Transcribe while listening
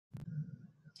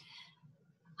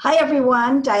Hi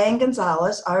everyone, Diane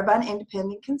Gonzalez, Arbonne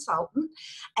Independent Consultant,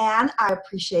 and I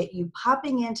appreciate you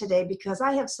popping in today because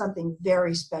I have something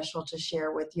very special to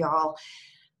share with y'all.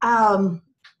 I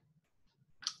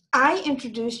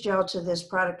introduced y'all to this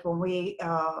product when we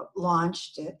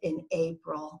launched it in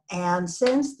April, and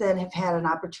since then have had an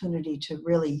opportunity to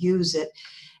really use it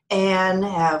and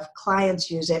have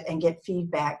clients use it and get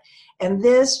feedback. And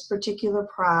this particular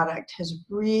product has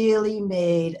really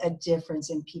made a difference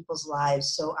in people's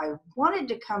lives. So I wanted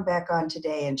to come back on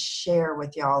today and share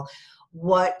with y'all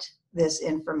what this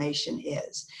information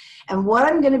is. And what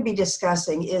I'm going to be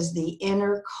discussing is the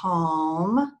Inner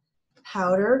Calm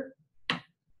powder.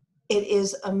 It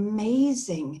is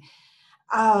amazing.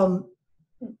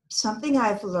 Something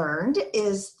I've learned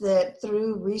is that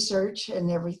through research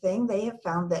and everything, they have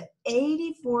found that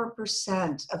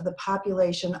 84% of the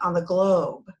population on the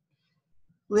globe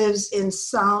lives in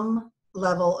some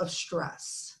level of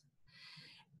stress.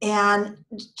 And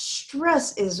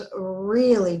stress is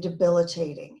really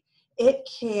debilitating. It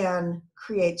can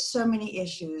create so many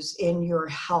issues in your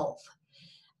health.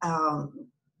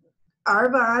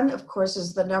 Arbonne, of course,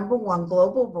 is the #1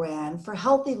 global brand for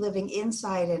healthy living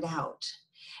inside and out.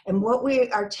 And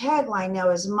our tagline now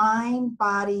is mind,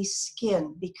 body,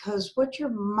 skin, because what your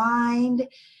mind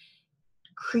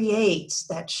creates,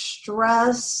 that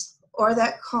stress or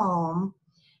that calm,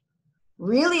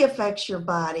 really affects your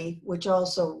body, which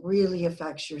also really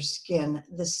affects your skin.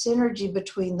 The synergy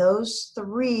between those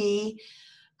three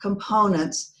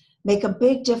components make a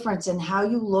big difference in how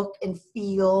you look and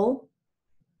feel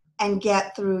and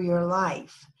get through your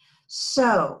life.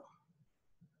 So,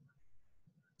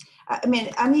 I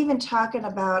mean, I'm even talking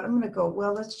about, I'm going to go,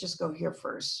 well, let's just go here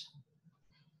first.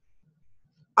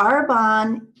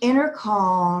 Arbonne Inner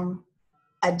Calm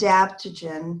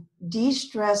Adaptogen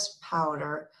De-Stress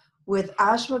Powder with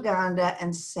ashwagandha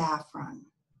and saffron.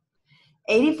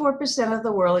 84% of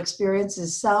the world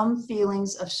experiences some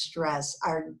feelings of stress.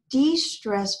 Our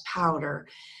de-stress powder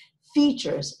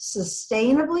features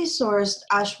sustainably sourced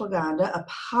ashwagandha, a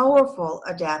powerful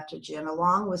adaptogen,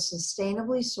 along with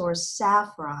sustainably sourced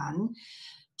saffron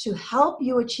to help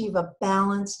you achieve a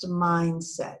balanced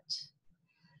mindset.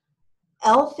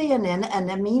 L-theanine, an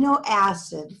amino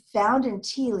acid found in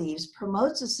tea leaves,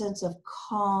 promotes a sense of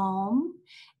calm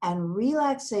and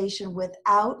relaxation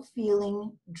without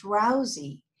feeling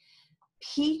drowsy.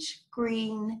 Peach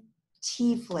green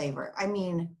tea flavor. I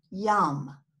mean,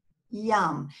 yum,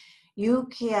 yum. You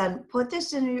can put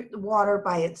this in your water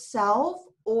by itself,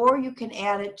 or you can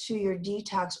add it to your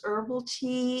detox herbal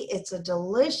tea. It's a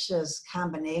delicious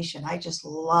combination. I just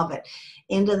love it.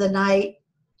 Into the night,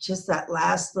 just that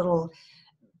last little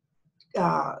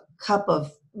cup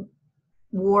of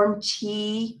warm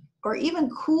tea or even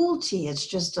cool tea. It's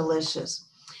just delicious.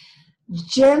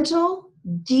 Gentle,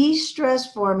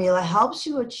 de-stress formula helps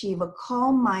you achieve a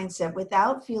calm mindset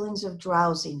without feelings of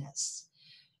drowsiness.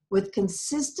 With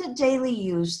consistent daily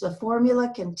use, the formula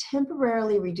can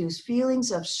temporarily reduce feelings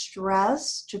of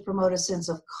stress to promote a sense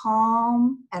of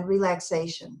calm and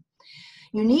relaxation.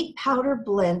 Unique powder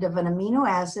blend of an amino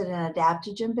acid and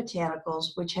adaptogen botanicals,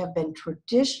 which have been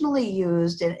traditionally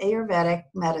used in Ayurvedic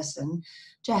medicine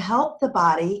to help the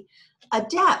body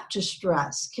adapt to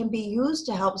stress, can be used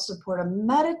to help support a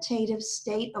meditative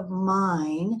state of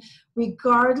mind,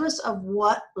 regardless of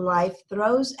what life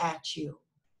throws at you.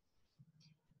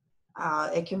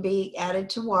 It can be added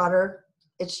to water.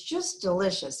 It's just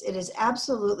delicious. It is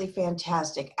absolutely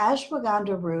fantastic.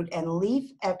 Ashwagandha root and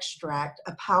leaf extract,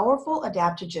 a powerful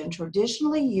adaptogen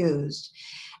traditionally used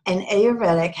in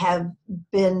Ayurvedic, have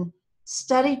been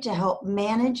studied to help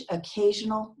manage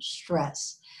occasional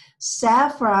stress.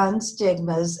 Saffron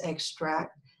stigmas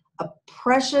extract, a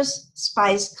precious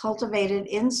spice cultivated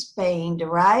in Spain,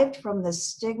 derived from the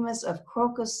stigmas of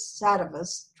Crocus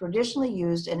sativus, traditionally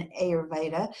used in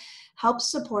Ayurveda,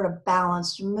 helps support a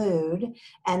balanced mood.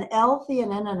 And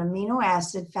L-theanine, an amino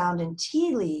acid found in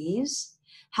tea leaves,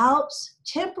 helps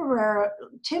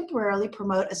temporarily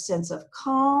promote a sense of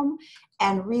calm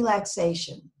and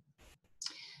relaxation.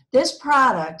 This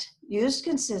product, used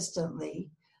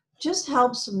consistently, just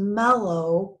helps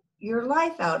mellow your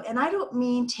life out. And I don't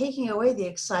mean taking away the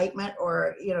excitement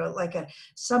or, like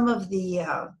some of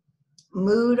the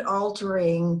mood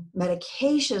altering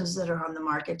medications that are on the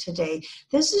market today.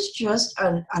 This is just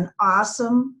an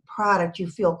awesome product. You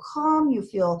feel calm, you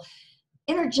feel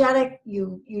energetic,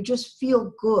 you just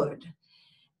feel good.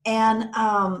 And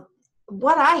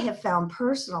what I have found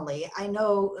personally, I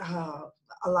know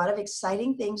a lot of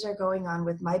exciting things are going on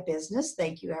with my business.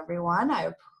 Thank you, everyone.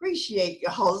 I appreciate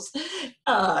y'all's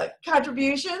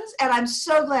contributions, and I'm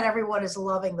so glad everyone is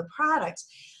loving the products.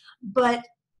 But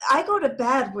I go to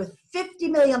bed with 50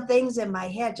 million things in my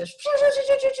head, just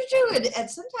and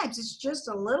sometimes it's just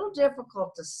a little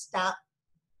difficult to stop.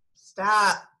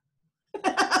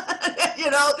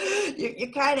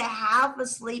 You're kind of half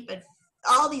asleep and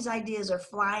all these ideas are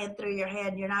flying through your head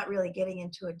and you're not really getting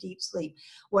into a deep sleep.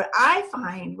 What I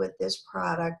find with this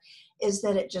product is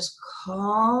that it just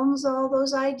calms all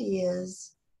those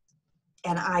ideas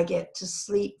and I get to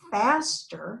sleep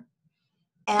faster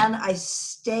and I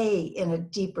stay in a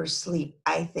deeper sleep,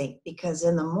 I think, because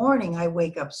in the morning I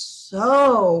wake up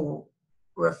so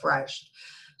refreshed,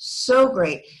 so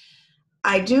great.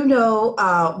 I do know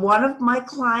one of my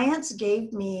clients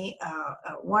gave me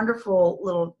a wonderful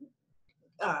little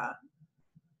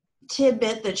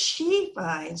tidbit that she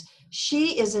finds.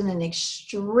 She is in an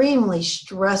extremely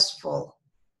stressful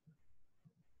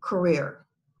career.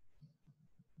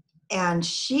 And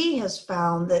she has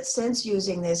found that since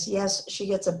using this, yes, she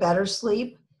gets a better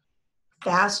sleep,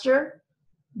 faster,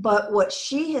 but what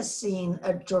she has seen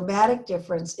a dramatic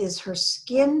difference is her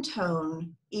skin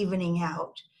tone evening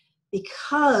out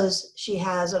because she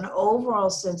has an overall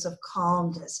sense of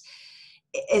calmness.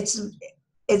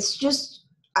 It's just,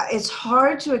 it's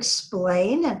hard to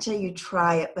explain until you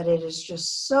try it, but it is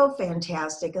just so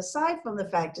fantastic. Aside from the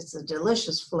fact it's a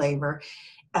delicious flavor,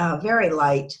 very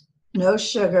light, no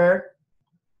sugar,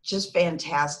 just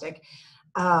fantastic.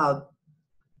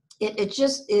 It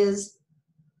just is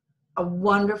a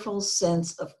wonderful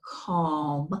sense of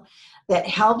calm that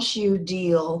helps you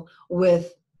deal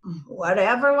with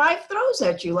whatever life throws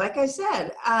at you, like I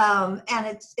said.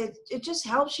 And it just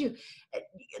helps you.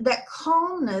 That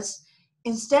calmness,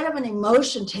 instead of an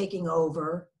emotion taking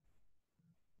over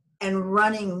and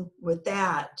running with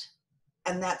that,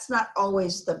 and that's not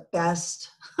always the best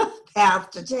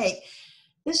path to take.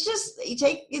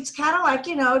 It's kind of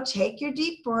like, take your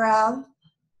deep breath,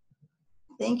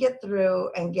 think it through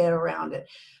and get around it.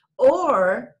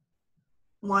 Or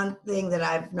one thing that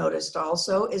I've noticed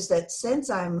also is that since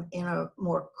I'm in a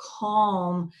more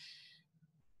calm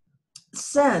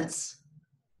sense,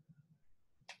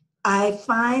 I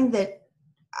find that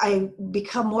I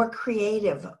become more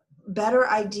creative. Better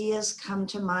ideas come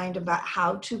to mind about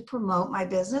how to promote my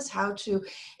business, how to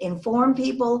inform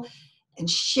people and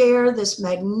share this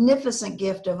magnificent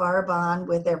gift of Arbonne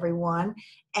with everyone.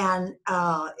 And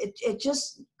it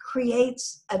just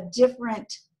creates a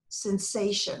different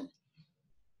sensation.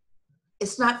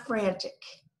 It's not frantic.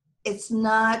 It's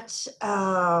not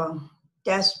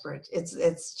desperate.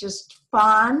 It's just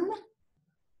fun,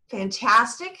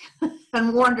 fantastic,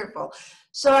 and wonderful.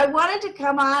 So I wanted to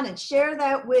come on and share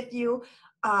that with you.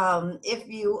 If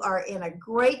you are in a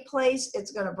great place,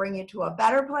 it's going to bring you to a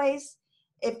better place.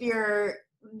 If you're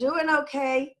doing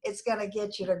okay, it's going to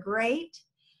get you to great.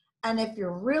 And if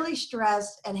you're really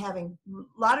stressed and having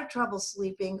a lot of trouble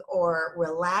sleeping or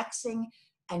relaxing,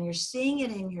 and you're seeing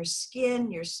it in your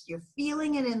skin, you're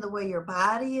feeling it in the way your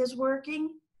body is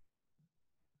working,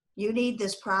 you need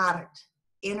this product.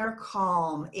 Inner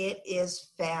Calm. It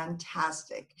is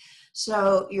fantastic.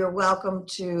 So you're welcome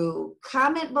to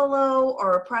comment below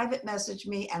or private message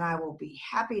me, and I will be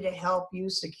happy to help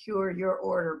you secure your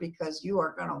order because you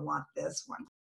are going to want this one.